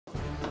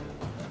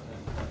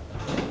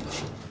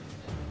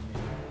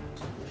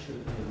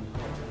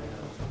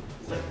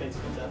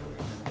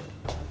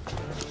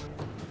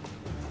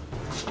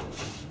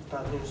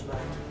newsman.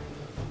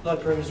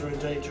 Lifebringers are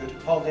endangered.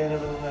 Hardly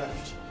anyone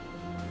left.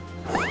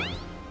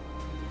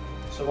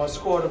 So my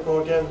squad have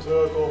gone again to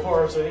local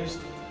authorities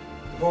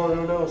before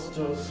anyone else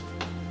does.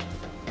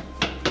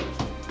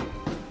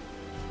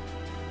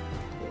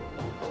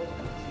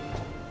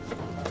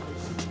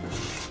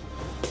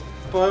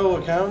 By all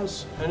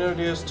accounts, I know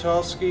this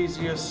task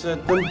easier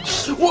said than...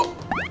 What?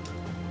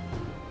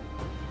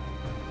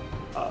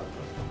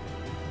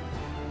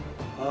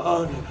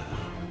 Oh, no.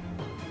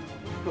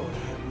 Not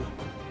him.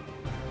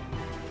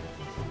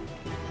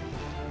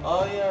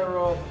 Oh yeah,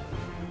 Rob.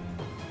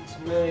 It's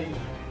me.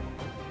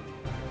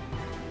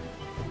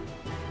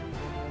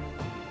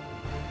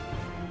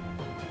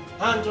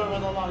 Hand over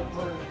the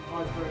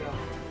Lifebringer.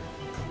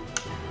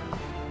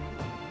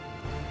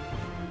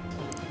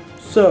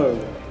 So,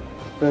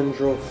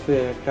 Vendral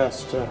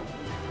Fearcaster,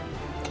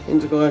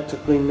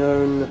 intergalactically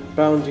known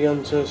bounty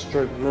hunter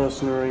stroke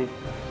mercenary.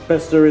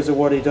 Best there is at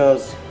what he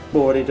does,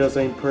 but what he does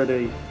ain't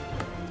pretty.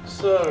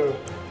 So,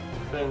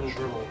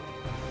 Vendral,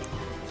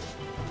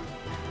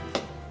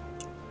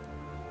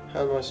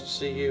 how nice to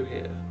see you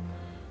here.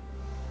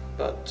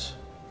 But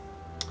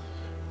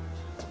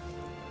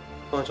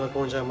might I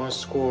point out my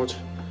squad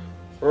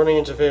running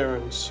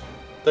interference.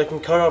 They can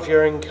cut off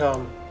your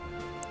income.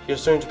 You're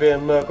soon to be a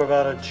merc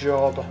without a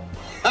job.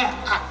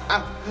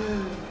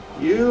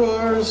 You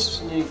are a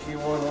sneaky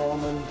one,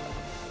 Orman,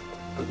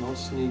 but not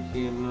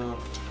sneaky enough.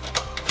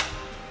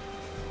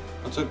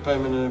 I took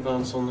payment in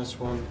advance on this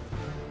one,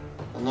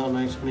 and that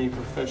makes me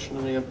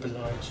professionally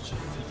obliged to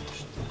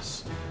finish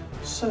this.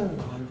 So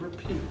I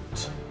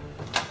repeat,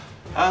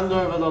 hand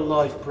over the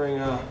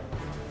Lifebringer.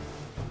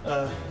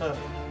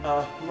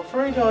 I'm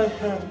afraid I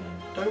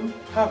don't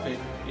have it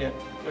yet,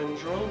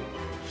 Vendral.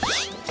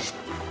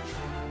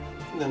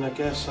 Then I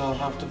guess I'll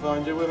have to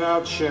find it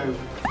without you.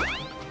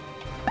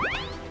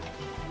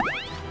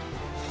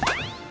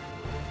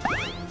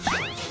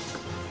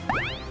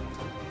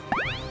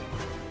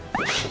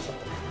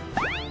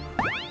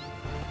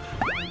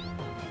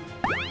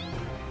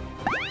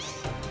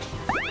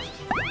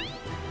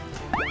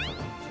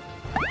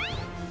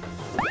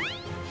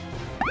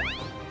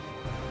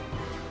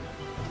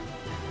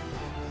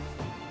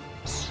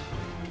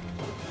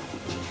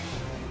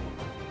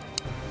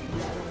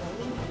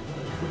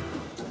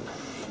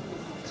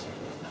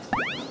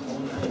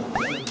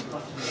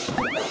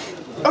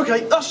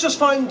 Okay, that's just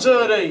fine,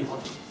 dirty.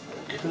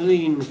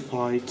 Clean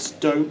fights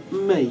don't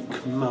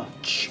make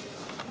much.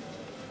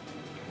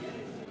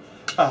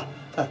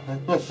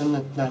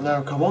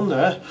 Now come on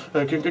there.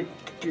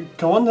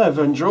 Come on there,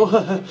 Vendral.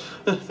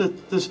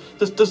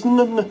 There's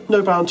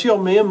no bounty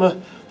on me and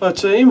my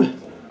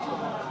team.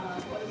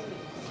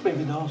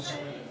 Maybe not.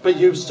 But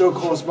you've still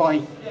caused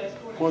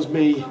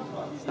me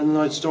and the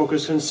Night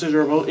Stalkers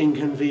considerable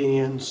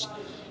inconvenience.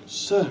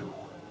 So,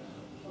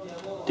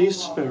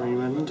 this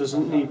ferryman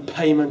doesn't need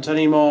payment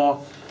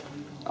anymore.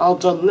 I'll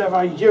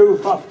deliver you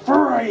for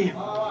free!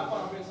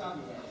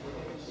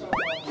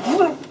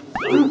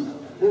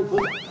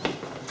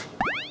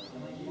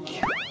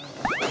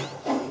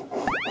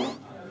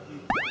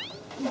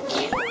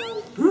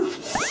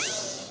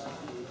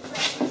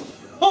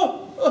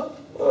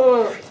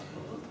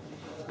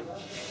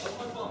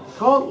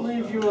 Can't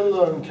leave you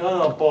alone, can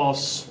I,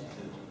 boss?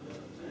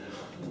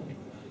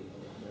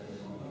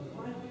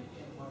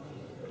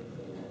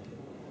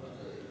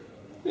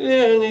 Yeah,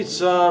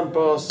 anytime,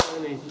 boss,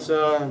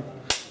 anytime.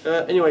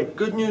 Anyway,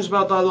 good news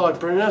about that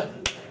Lifebringer.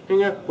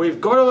 We've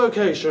got a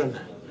location.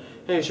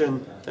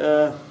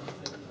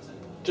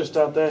 Just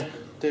out there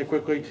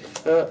quickly.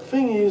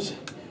 Thing is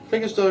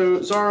though,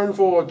 Zarin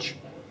Forge,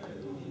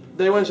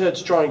 they went ahead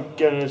to try and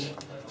get it.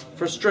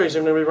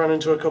 Frustratingly, we ran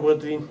into a couple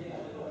of the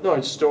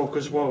Night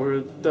Stalkers while we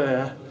were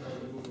there.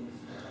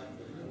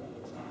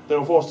 They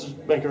were forced to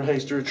make a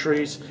hasty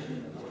retreat.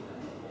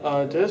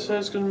 I dare say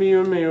it's going to be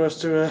you and me who has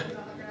to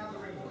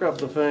grab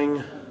the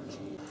thing.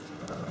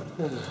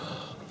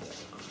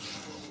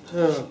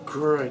 Oh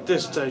great,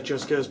 this day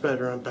just gets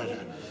better and better.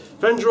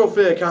 Vendral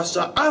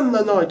Fearcaster and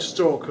the Night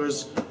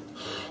Stalkers.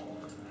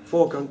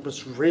 Forgunk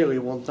must really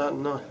want that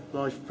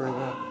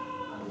Lifebringer.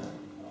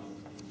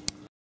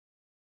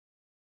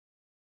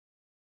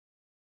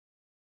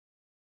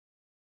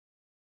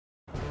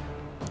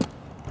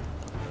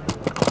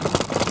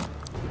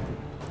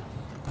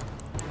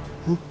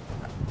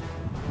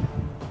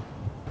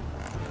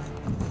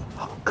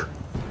 Fuck.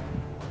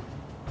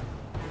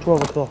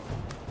 12 o'clock.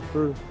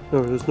 No,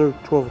 there's no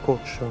 12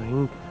 o'clock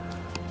showing.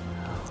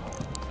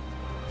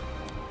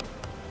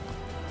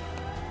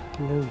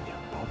 No, you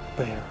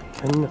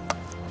barbarian.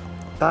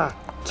 That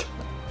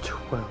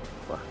 12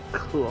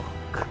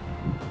 o'clock.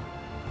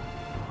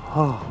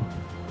 Oh.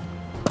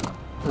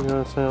 I'm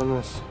gonna say on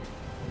this.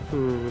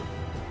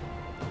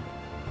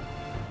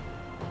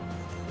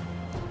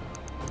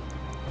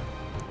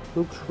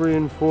 Looks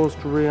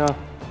reinforced rear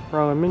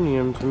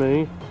aluminium to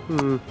me.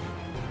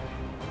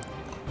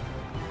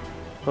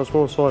 That's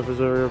more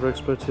Cypher's area of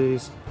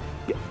expertise.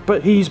 Yeah,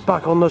 but he's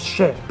back on the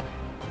ship.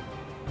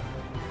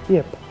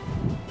 Yep.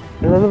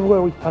 You remember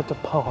where we had to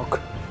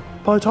park?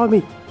 By the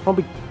time I'll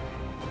be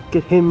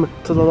get him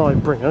to the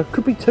Lifebringer,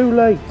 could be too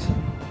late.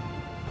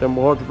 Then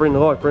we'll have to bring the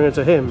Lifebringer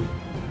to him.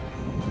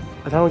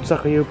 And how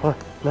exactly you plan?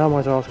 Now I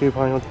might ask you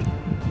plan on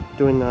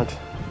doing that.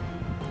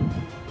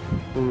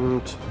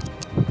 And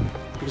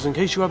because in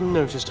case you haven't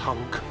noticed,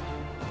 Hunk,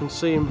 you can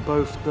see them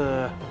both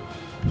there.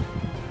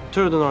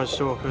 Two of the Night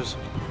Stalkers,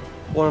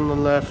 one on the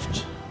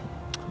left,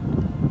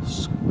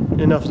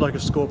 enough like a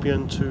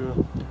scorpion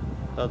to,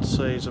 I'd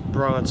say, is a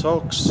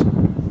Bragatox.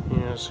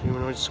 Yes,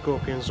 humanoid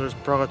scorpions, those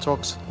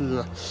Bragatox.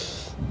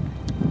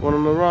 One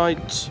on the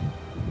right,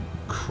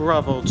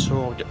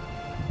 Kraveltorg.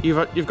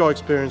 You've got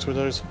experience with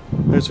those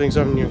things,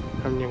 haven't you,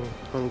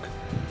 Hunk?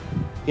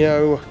 You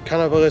know,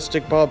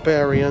 cannibalistic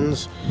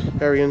barbarians,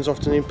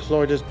 often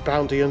employed as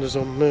bounty hunters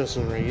or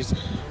mercenaries.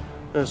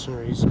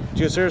 Do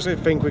you seriously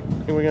think we're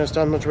going to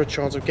stand much of a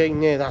chance of getting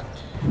near that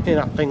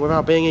thing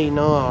without being eaten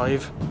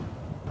alive?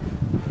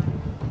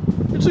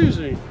 It's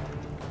easy.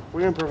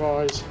 We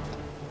improvise.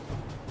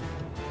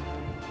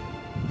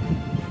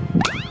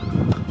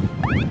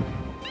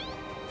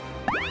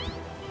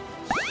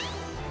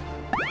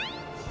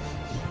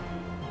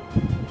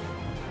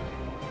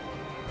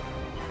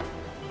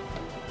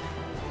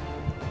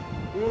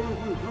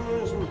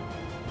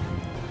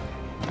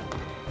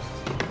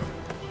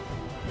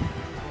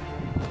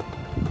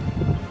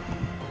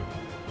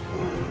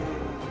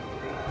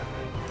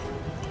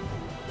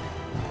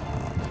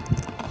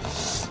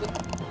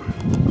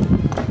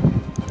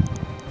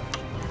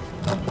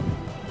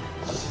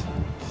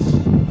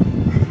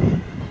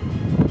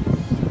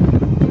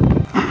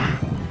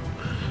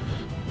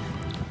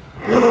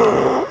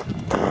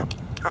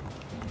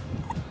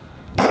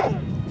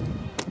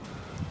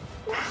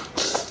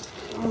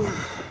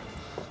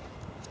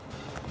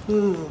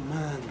 Oh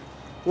man.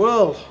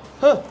 Well,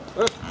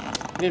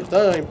 if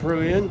that ain't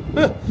brilliant.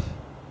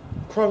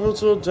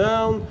 Kraveltor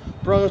down,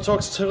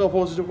 Bragatox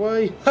teleported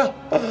away.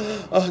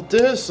 I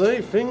dare say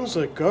things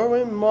are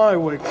going my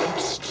way.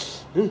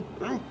 What's happened?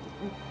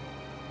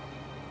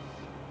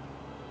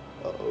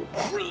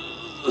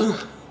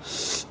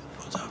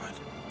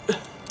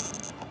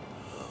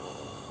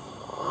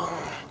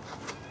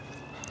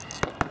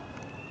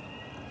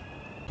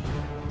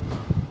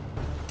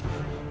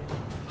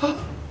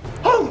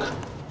 Hunk!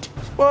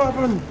 What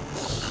happened?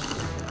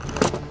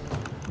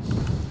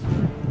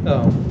 Oh, no.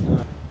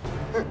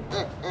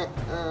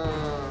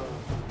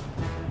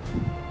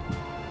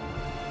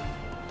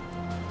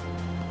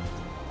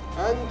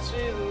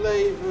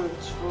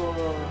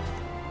 Anti-Lifebringer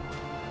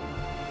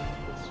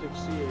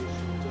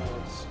asphyxiation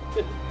darts.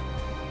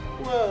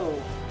 Well, a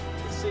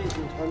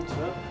seasoned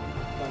hunter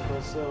like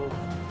myself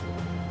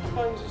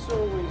finds it's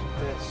always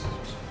best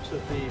to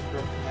be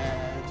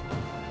prepared.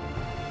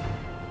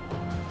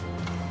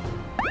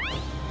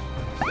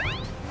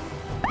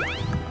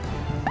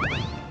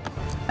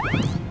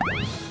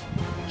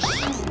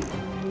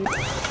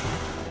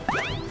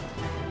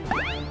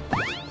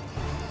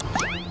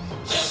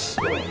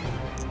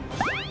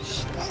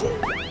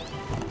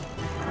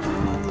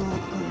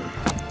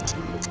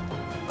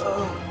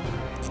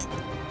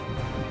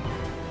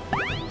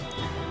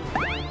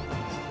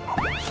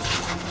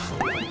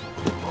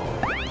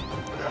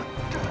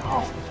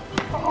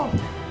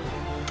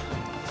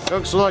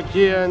 Looks like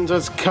the end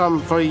has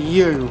come for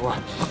you,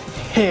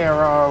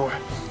 hero.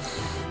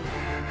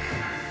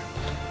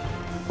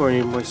 Won't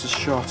even waste a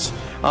shot.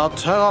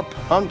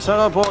 I'm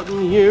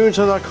teleporting you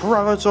to the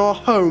Kraveltor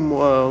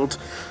homeworld.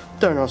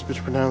 Don't ask me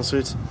to pronounce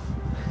it.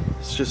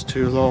 It's just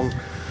too long.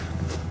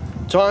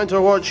 Time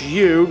to watch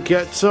you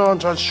get torn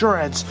to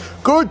shreds.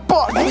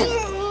 Goodbye.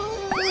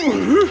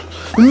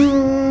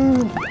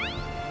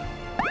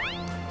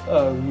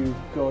 Oh, you've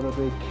got to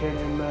be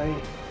kidding me.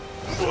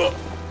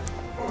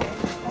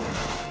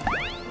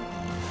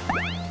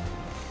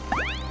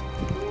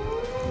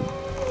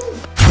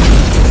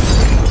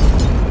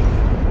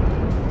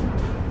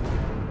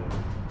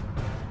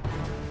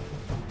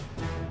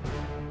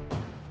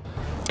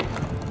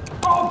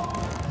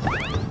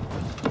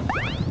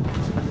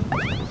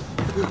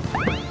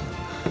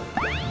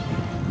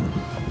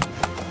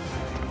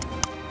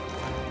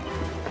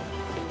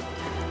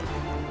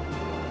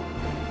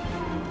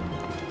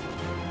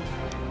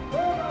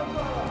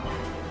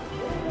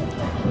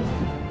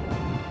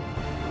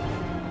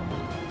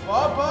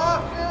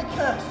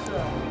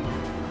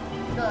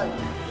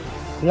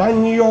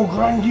 Landio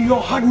Grandio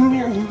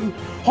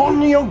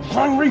Honio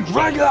Grandry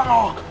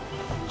Greglock!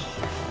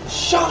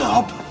 Shut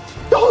up!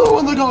 You're the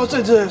one that got us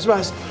into this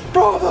mess!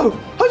 Bravo!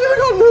 Have you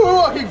got who we're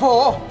working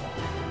for?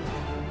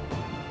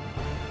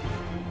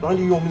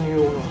 Landio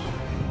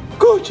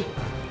Good!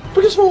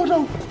 Because for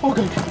no.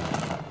 Okay.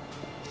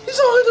 He's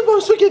only the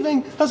most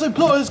forgiving as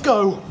employers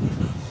go.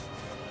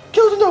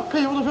 Killed enough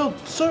people to fill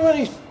so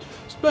many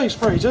space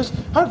freighters,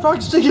 and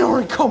thanks to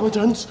your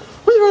incompetence,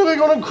 we've only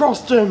gone and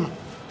crossed him.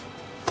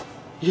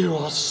 You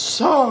are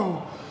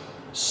so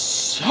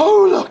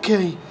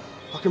lucky.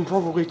 I can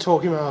probably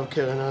talk him out of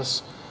killing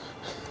us.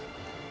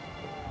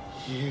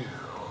 You.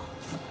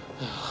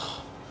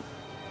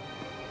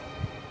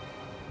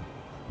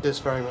 This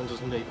ferryman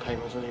doesn't need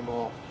payment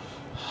anymore.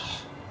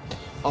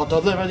 I'll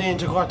deliver the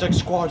Intergalactic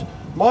Squad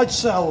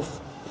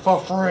myself for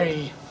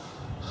free.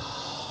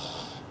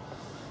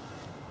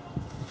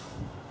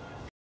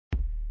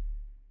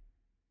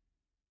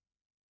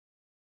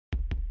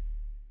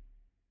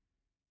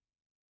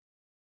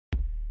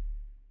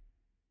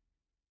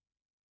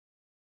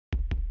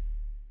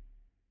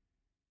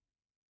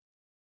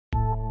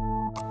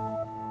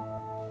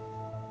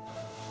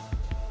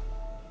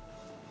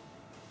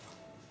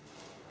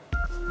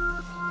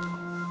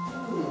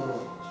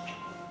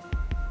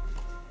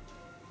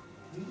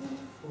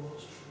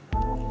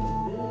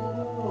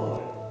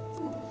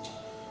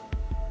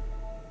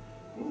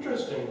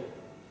 Interesting.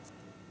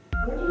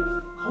 Where did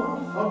it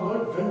come from,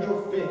 like Vendral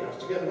Fearcaster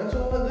to get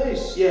metal like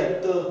this? Yeah,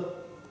 the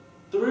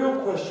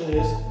real question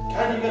is,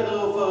 can you get the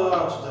little fella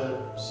out of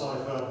the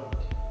cipher?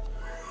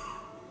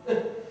 Do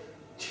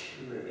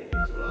you really need to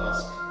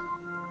ask?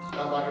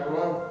 Stand back,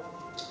 everyone.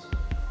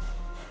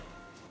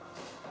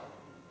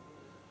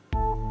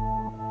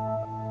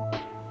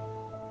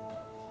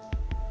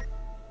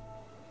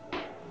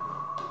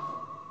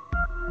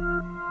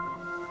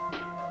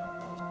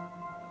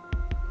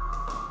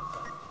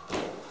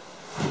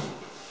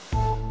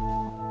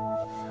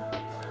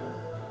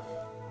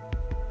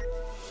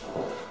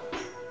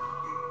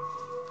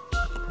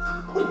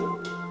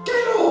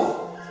 Get off!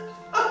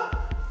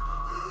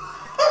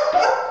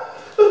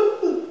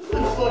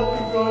 Looks like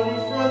you've got a new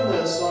friend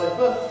there,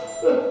 Cypher.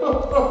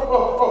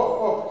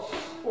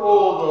 Oh,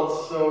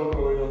 that's so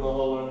going on the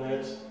hollow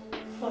net.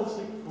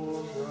 Classic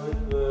forge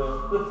right there.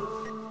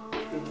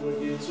 Good work,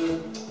 you two.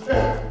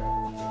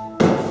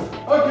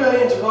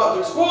 Okay,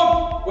 Intergalactic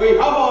Squad, we have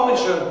our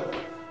mission.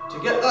 To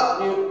get that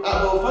new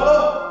Admiral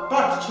fella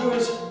back to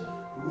his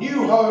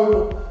new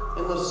home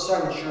in the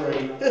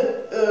sanctuary.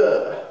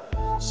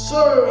 So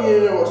you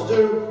know what to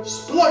do.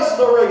 Splice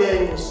the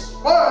rigging,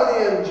 fire the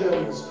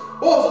engines,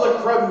 water the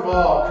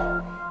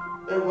Kremvark,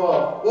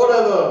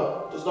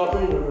 whatever. Does that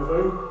mean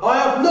anything? I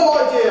have no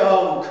idea,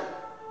 hunk.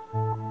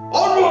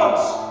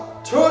 Onwards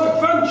to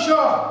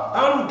adventure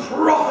and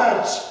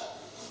profit.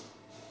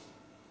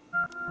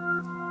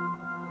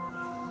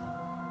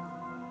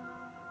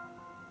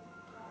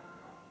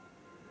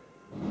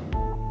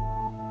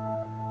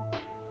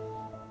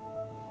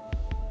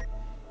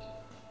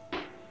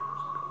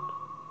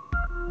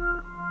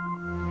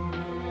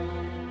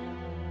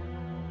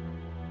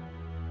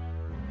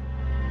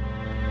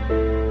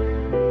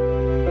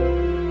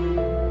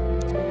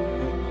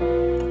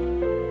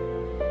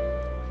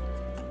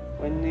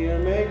 When the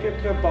Omega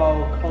Cabal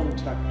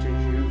contacted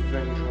you,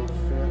 Vendral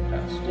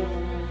Fearcaster,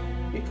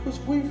 it was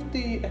with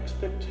the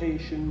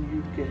expectation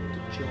you'd get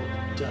the job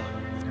done.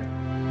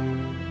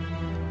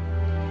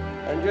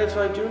 And yet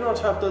I do not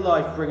have the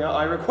Lifebringer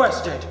I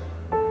requested.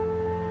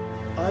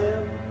 I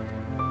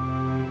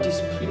am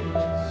displeased.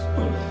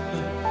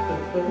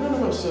 None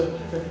of us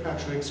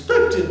actually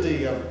expected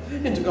the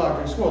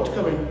Intergalactic Squad to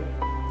come in,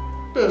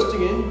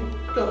 bursting in,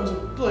 guns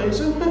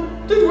blazing,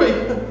 did we?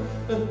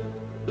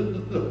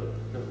 Look.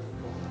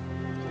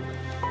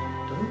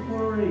 Don't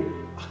worry,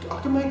 I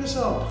can make this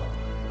up.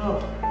 Oh,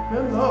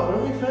 remember that, I've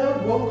only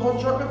failed one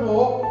contract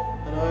before,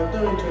 and I have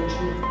no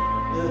intention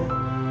of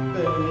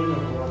failing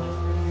another one.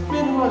 Me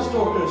and my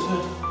stalkers,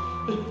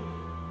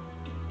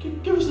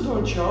 give us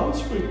another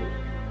chance.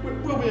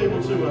 We'll be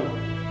able to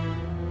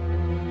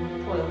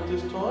triumph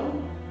this time.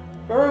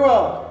 Very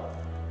well.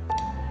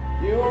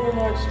 You and the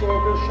Night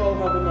Stalkers shall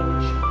have another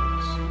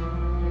chance.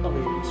 I'll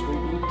even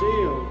sweeten the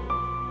deal.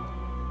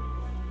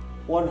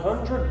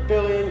 100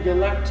 billion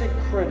galactic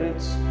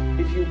credits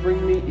if you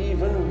bring me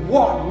even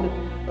one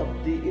of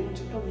the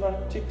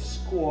intergalactic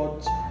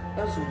squads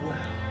as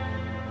well.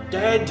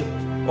 Dead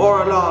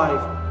or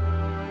alive.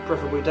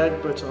 Preferably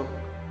dead, but I'll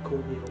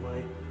call either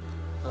way.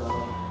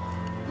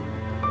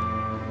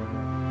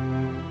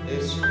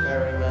 This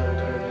very man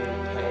don't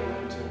need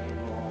payment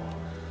anymore.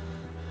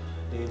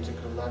 The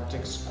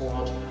Intergalactic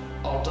Squad,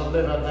 I'll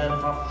deliver them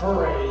for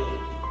free.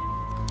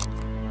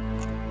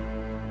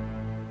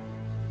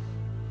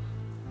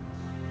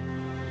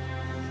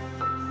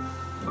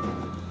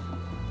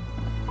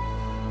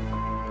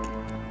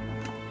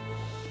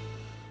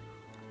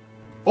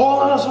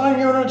 All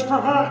assigned units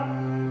prepare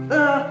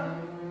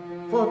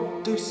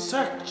for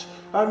dissect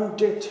and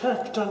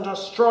detect and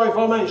destroy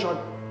formation.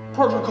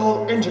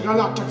 Protocol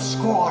Intergalactic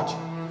Squad.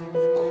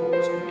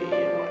 Caused me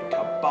and my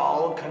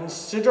cabal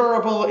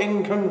considerable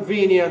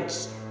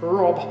inconvenience,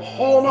 Rob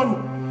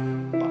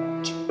Holman,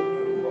 but no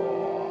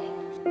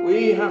more.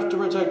 We have to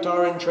protect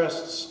our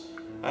interests,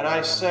 and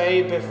I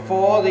say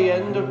before the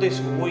end of this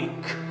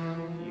week,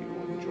 you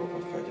and your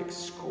pathetic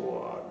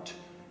squad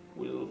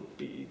will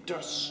be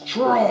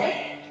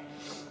destroyed.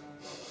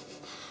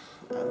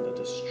 And the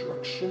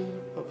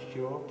destruction of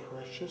your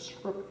precious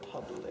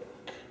republic